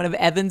 It was one of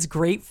Evan's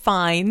great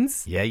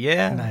finds.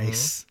 Yeah.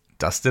 Nice.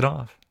 Dust it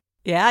off.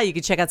 Yeah, you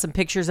can check out some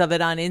pictures of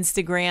it on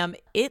Instagram.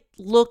 It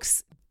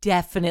looks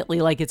definitely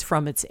like it's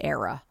from its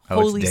era.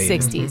 Holy it's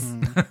dated.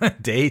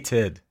 60s.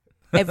 Dated.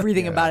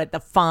 Everything about it,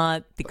 the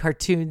font, the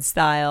cartoon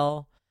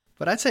style.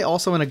 But I'd say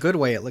also in a good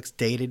way it looks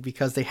dated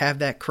because they have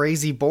that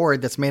crazy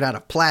board that's made out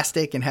of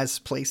plastic and has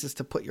places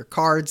to put your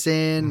cards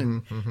in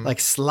and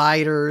like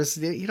sliders.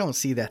 You don't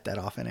see that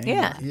often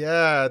anymore.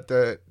 Yeah,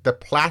 the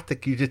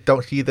plastic, you just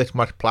don't see this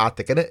much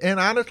plastic. And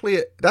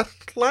honestly, that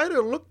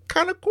slider looked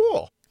kind of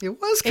cool. It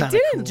was kind of cool.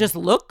 It didn't just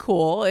look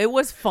cool. It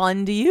was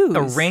fun to use.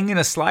 A ring and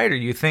a slider,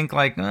 you think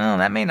like, oh,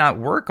 that may not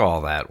work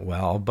all that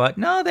well. But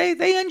no,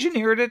 they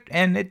engineered it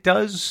and it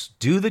does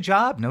do the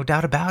job, no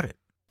doubt about it.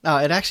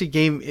 It actually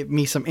gave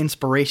me some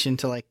inspiration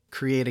to like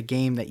create a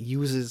game that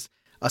uses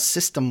a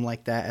system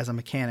like that as a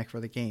mechanic for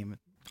the game.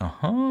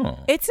 Uh-huh.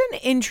 It's an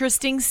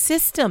interesting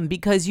system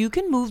because you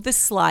can move the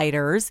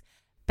sliders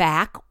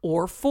back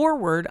or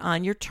forward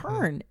on your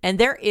turn. And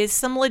there is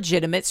some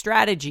legitimate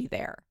strategy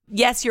there.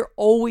 Yes, you're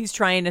always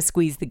trying to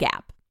squeeze the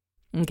gap.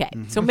 Okay,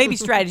 so maybe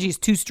strategy is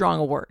too strong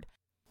a word.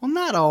 Well,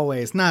 not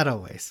always.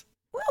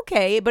 Well,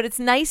 okay, but it's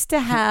nice to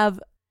have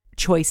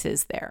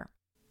choices there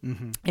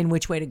in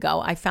which way to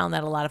go. I found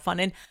that a lot of fun.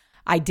 And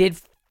I did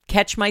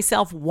catch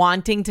myself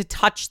wanting to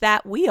touch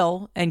that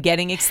wheel and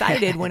getting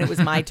excited when it was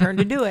my turn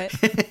to do it.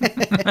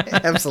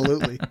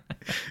 Absolutely.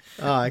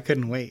 Oh, I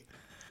couldn't wait.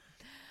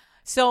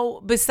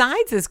 So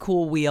besides this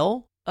cool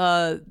wheel,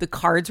 the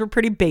cards were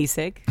pretty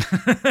basic.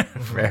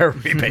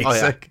 Very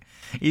basic.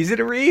 Easy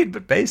to read,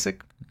 but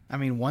basic. I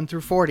mean, 1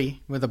 through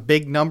 40 with a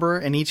big number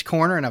in each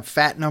corner and a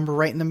fat number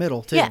right in the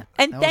middle, too. Yeah,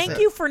 and thank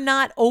you for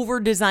not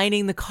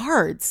over-designing the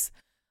cards.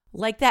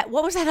 Like that,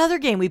 what was that other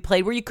game we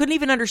played where you couldn't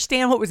even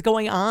understand what was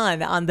going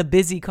on the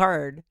busy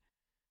card?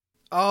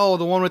 Oh,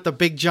 the one with the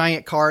big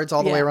giant cards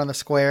all the way around the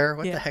square.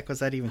 What the heck was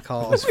that even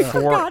called? We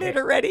forgot it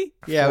already.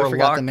 Yeah, we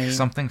forgot the name.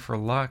 Something for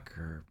luck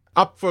or...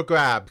 Up for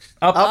grabs.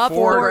 Up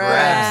for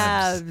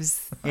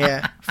grabs.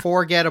 Yeah,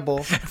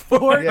 forgettable.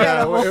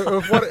 Yeah, it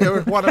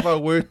was one of our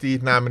worthy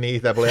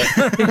nominees, I believe.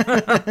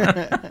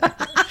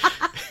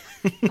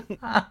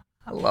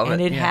 I love it.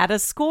 And it had a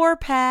score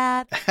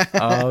pad.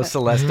 Oh,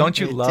 Celeste, don't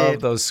you love did.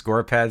 those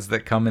score pads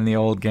that come in the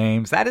old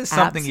games? That is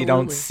something you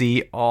don't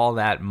Absolutely. see all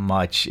that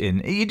much in.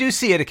 You do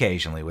see it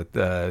occasionally with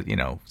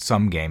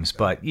some games,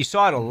 but you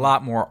saw it a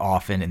lot more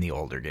often in the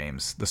older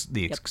games.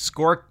 The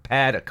score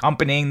pad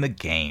accompanying the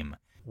game.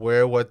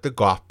 Where was the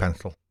golf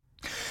pencil?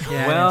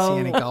 Yeah, Well, I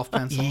didn't see any golf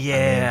pencil.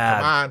 Yeah.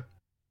 Come on.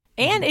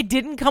 And it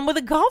didn't come with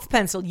a golf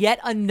pencil. Yet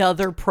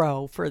another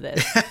pro for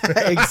this.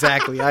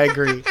 Exactly, I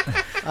agree.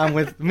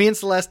 Me and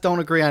Celeste don't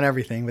agree on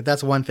everything, but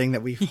that's one thing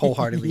that we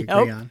wholeheartedly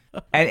agree on.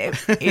 And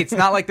it's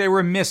not like they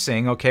were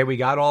missing. Okay, we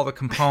got all the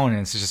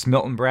components. It's just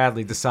Milton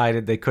Bradley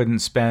decided they couldn't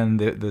spend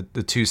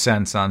the 2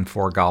 cents on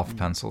 4 golf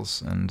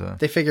pencils, and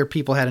They figured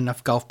people had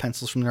enough golf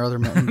pencils from their other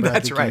Milton Bradley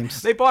that's right.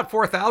 games. They bought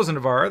 4,000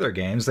 of our other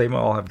games. They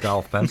all have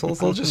golf pencils.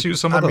 They'll just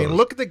use some I of those. mean,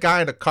 look at the guy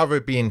in the cover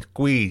being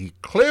squeezed.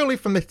 Clearly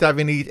from the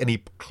 70s, and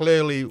he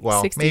clearly,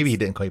 well, 60s. maybe he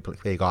didn't play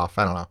golf.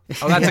 I don't know.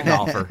 Oh, that's a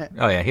golfer.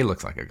 Oh yeah, he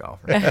looks like a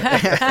golfer.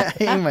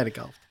 He might have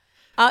golfed.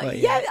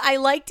 Yeah, I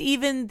liked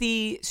even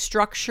the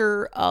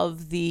structure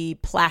of the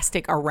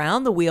plastic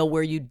around the wheel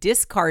where you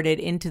discard it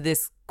into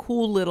this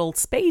cool little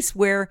space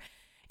where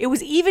it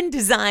was even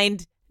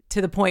designed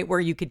to the point where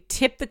you could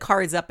tip the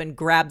cards up and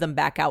grab them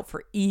back out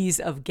for ease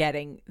of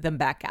getting them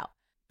back out.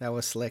 That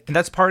was slick. And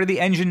that's part of the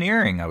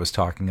engineering I was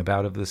talking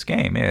about of this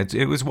game.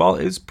 It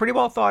was pretty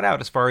well thought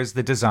out as far as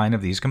the design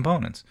of these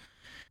components.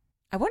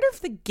 I wonder if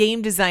the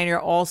game designer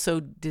also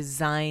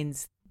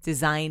designed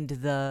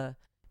the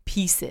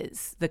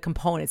pieces, the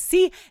components.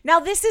 See,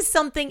 now this is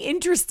something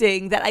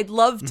interesting that I'd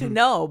love to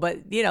know, but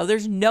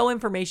there's no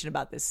information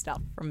about this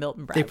stuff from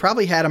Milton Bradley. They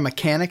probably had a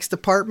mechanics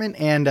department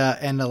and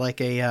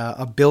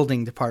a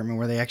building department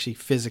where they actually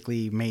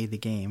physically made the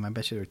game. I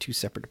bet you there were 2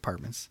 separate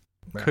departments.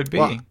 Could be.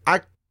 Well,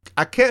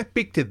 I can't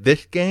speak to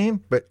this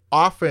game, but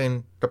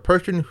often the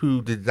person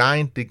who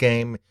designed the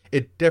game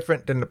is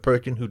different than the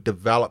person who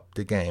developed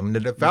the game. The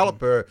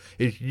developer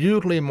is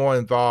usually more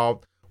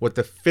involved with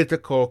the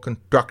physical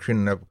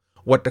construction of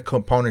what the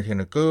components are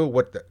going to do,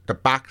 what the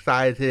box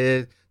size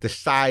is, the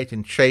size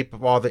and shape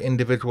of all the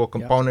individual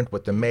components,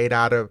 what they're made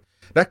out of.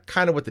 That's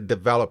kind of what the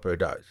developer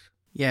does.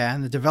 Yeah,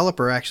 and the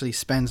developer actually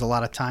spends a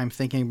lot of time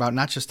thinking about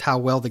not just how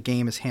well the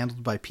game is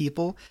handled by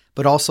people,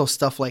 but also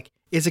stuff like,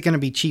 is it going to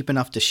be cheap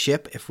enough to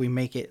ship if we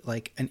make it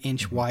like an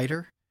inch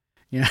wider?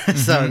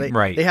 So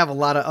they have a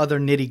lot of other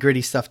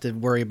nitty-gritty stuff to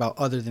worry about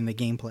other than the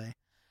gameplay.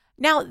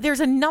 Now, there's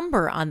a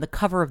number on the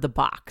cover of the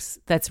box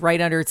that's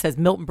right under it says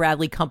Milton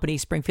Bradley Company,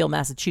 Springfield,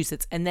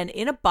 Massachusetts. And then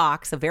in a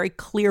box, a very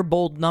clear,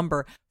 bold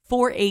number,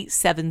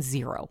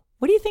 4870.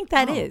 What do you think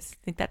that is?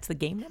 Think that's the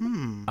game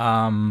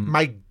number?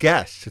 My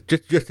guess,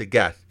 just a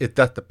guess, is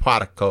that's the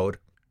product code.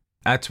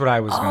 That's what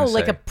I was going to say.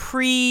 Like a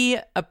pre,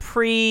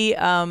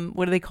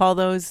 what do they call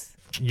those?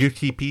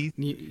 UTP?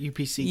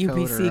 UPC code.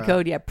 UPC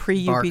code, yeah,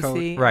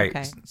 pre-UPC. Right.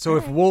 Okay. So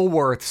if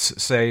Woolworths,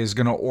 say, is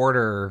going to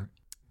order,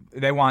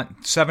 they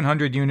want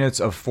 700 units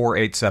of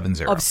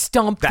 4870. Of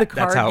Stump the card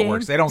That's how it game?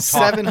 works. They don't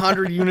talk.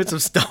 700 units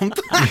of Stump.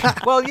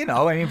 Well,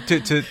 I mean,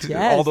 to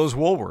Yes. all those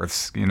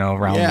Woolworths,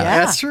 around Yeah, the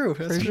that's true.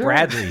 That's true.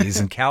 Bradleys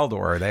and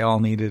Caldor, they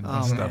all needed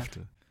stuff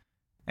to.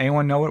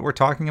 Anyone know what we're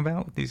talking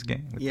about with these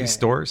games, with these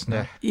stores?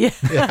 No. Yeah.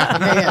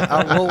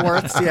 Yeah.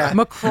 Woolworths, yeah.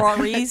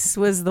 McCrory's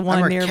was the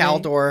one near me.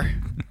 Caldor.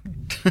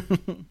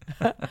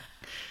 All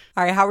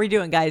right, how are we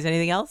doing, guys?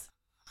 Anything else?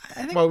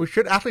 Well, we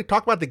should actually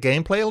talk about the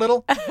gamelay a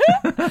little.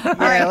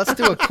 Yeah, let's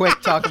do a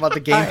quick talk about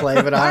the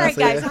gameplay. But All right,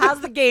 honestly, guys,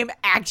 how's the game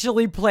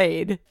actually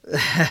played?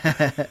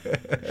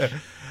 I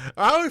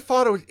always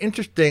thought it was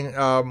interesting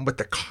with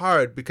the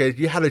card because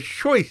you had a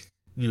choice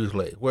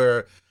usually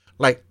where,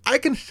 like, I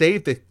can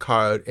save this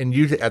card and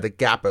use it as a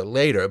gapper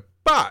later,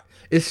 but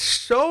it's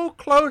so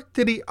close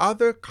to the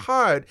other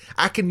card,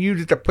 I can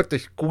use it to put the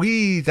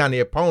squeeze on the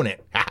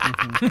opponent.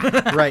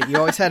 Right, you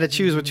always had to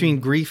choose between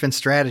grief and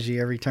strategy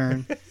every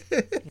turn.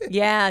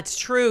 Yeah, it's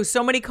true.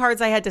 So many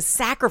cards I had to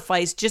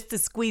sacrifice just to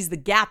squeeze the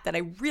gap that I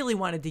really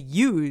wanted to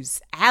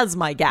use as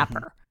my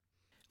gapper.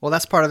 Well,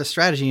 that's part of the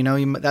strategy, you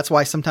know. That's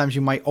why sometimes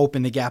you might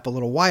open the gap a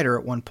little wider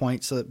at one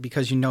point, so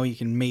because you know you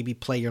can maybe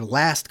play your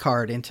last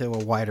card into a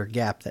wider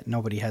gap that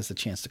nobody has the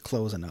chance to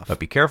close enough. But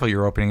be careful,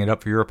 you're opening it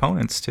up for your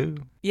opponents too.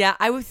 Yeah,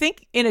 I would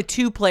think in a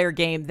 2-player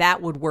game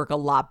that would work a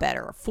lot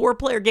better. A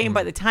 4-player game,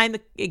 by the time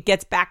it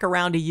gets back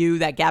around to you,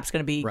 that gap's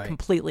going to be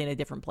completely in a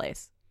different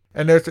place.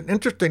 And there's an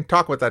interesting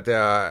talk with that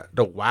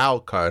the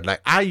wild card.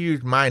 Like, I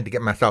use mine to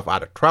get myself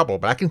out of trouble,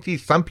 but I can see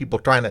some people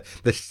trying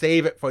to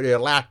save it for their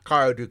last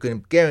card who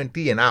can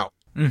guarantee an out.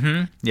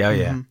 Mm-hmm.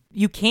 Yeah.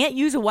 You can't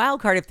use a wild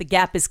card if the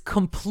gap is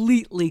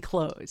completely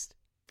closed.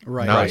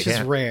 Right, No, which you is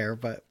can't. rare,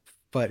 but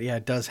yeah,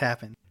 it does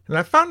happen. And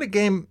I found the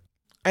game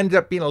ended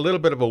up being a little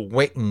bit of a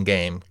waiting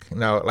game, you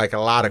know, like a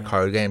lot of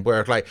card games,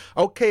 where it's like,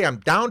 okay, I'm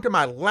down to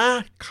my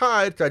last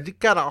card, so I just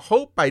gotta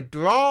hope I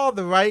draw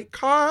the right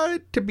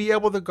card to be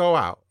able to go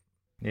out.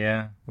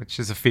 Yeah, which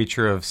is a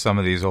feature of some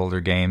of these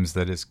older games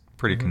that is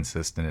pretty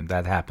consistent, and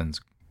that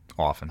happens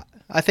often.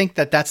 I think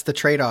that's the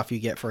trade-off you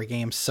get for a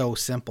game so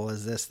simple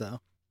as this, though.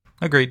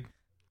 Agreed.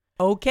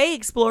 Okay,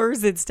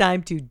 explorers, it's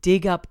time to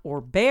dig up or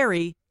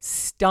bury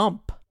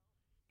Stump.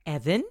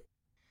 Evan?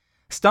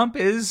 Stump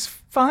is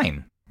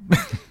fine.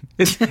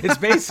 It's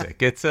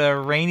basic. It's a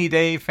rainy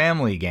day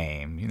family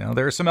game. You know,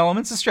 there are some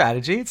elements of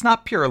strategy. It's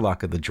not pure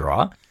luck of the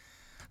draw.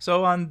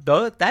 So on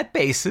that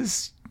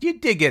basis, you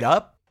dig it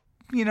up,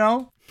 you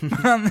know,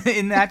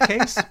 in that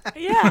case.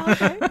 Yeah,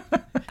 okay.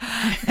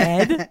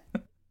 Ed?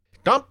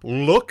 Stump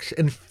looks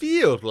and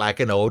feels like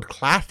an old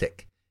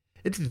classic.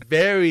 It's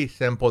very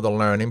simple to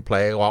learn and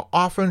play while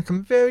offering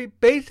some very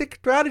basic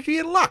strategy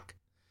and luck.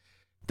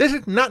 This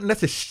is not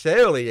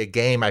necessarily a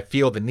game I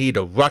feel the need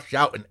to rush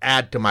out and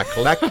add to my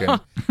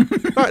collection,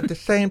 but at the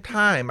same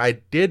time, I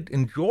did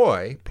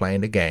enjoy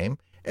playing the game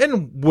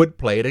and would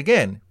play it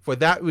again. For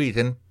that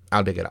reason,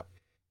 I'll dig it up.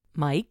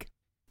 Mike?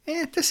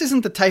 This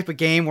isn't the type of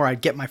game where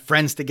I'd get my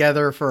friends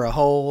together for a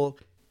whole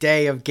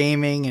day of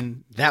gaming,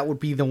 and that would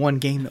be the one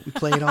game that we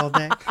played all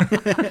day.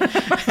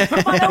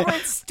 Come on over,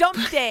 it's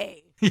Stump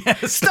Day.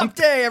 Yes. Stump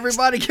Day,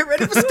 everybody, get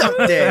ready for Stump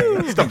Day. I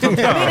made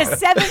a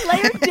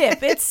 7-layer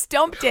dip. It's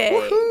Stump Day.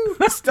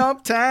 Woohoo,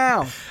 Stump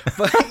Town.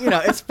 But, you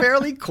know, it's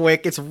fairly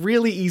quick. It's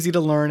really easy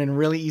to learn and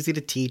really easy to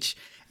teach.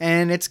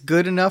 And it's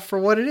good enough for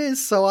what it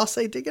is, so I'll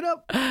say dig it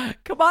up.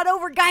 Come on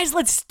over, guys.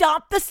 Let's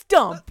stomp the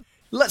stump.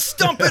 Let's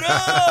stump it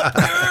up!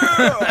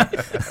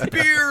 Yeah!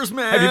 Beers,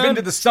 man! Have you been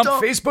to the Stump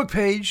Facebook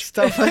page?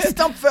 Stump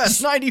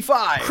Fest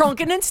 95!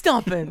 Crunkin' and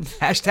stumping.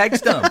 Hashtag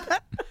Stump.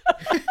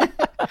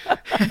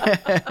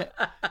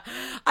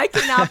 I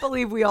cannot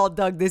believe we all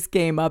dug this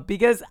game up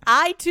because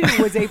I, too,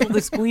 was able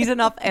to squeeze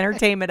enough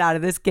entertainment out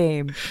of this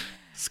game.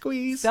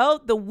 Squeeze.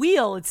 So the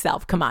wheel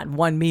itself, come on,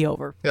 won me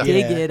over. Yeah.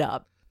 Dig it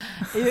up.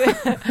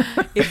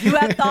 If you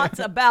had thoughts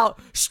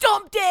about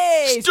Stump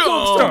Day,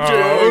 Stump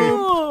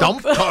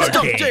card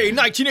Stump game. Day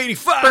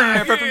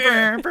 1985!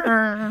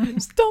 Yeah.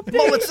 Stump Day.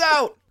 Mullets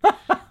out!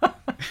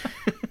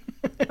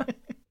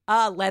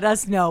 Let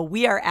us know.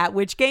 We are at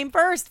Which Game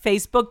First,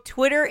 Facebook,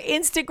 Twitter,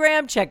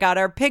 Instagram. Check out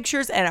our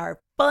pictures and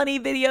our funny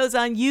videos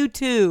on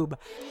YouTube.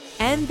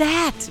 And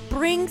that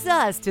brings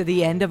us to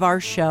the end of our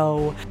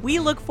show. We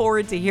look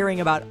forward to hearing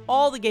about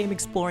all the game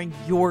exploring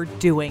you're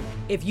doing.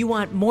 If you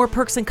want more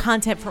perks and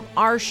content from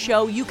our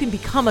show, you can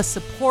become a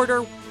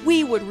supporter.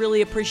 We would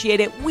really appreciate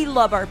it. We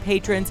love our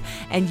patrons,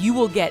 and you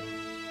will get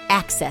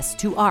access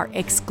to our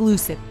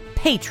exclusive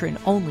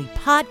patron-only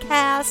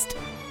podcast.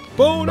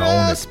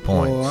 Bonus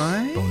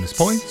points. Bonus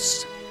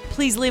points.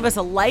 Please leave us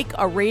a like,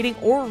 a rating,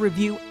 or a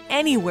review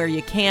anywhere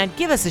you can.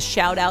 Give us a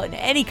shout out in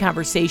any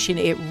conversation.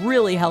 It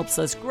really helps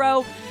us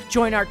grow.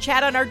 Join our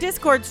chat on our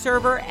Discord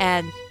server,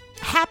 and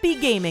happy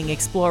gaming,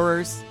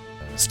 explorers.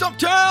 Stump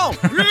Town!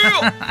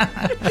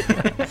 Yeah!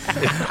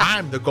 It's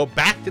time to go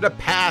back to the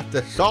past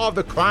to solve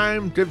the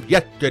crimes of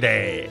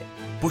yesterday.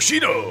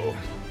 Bushido.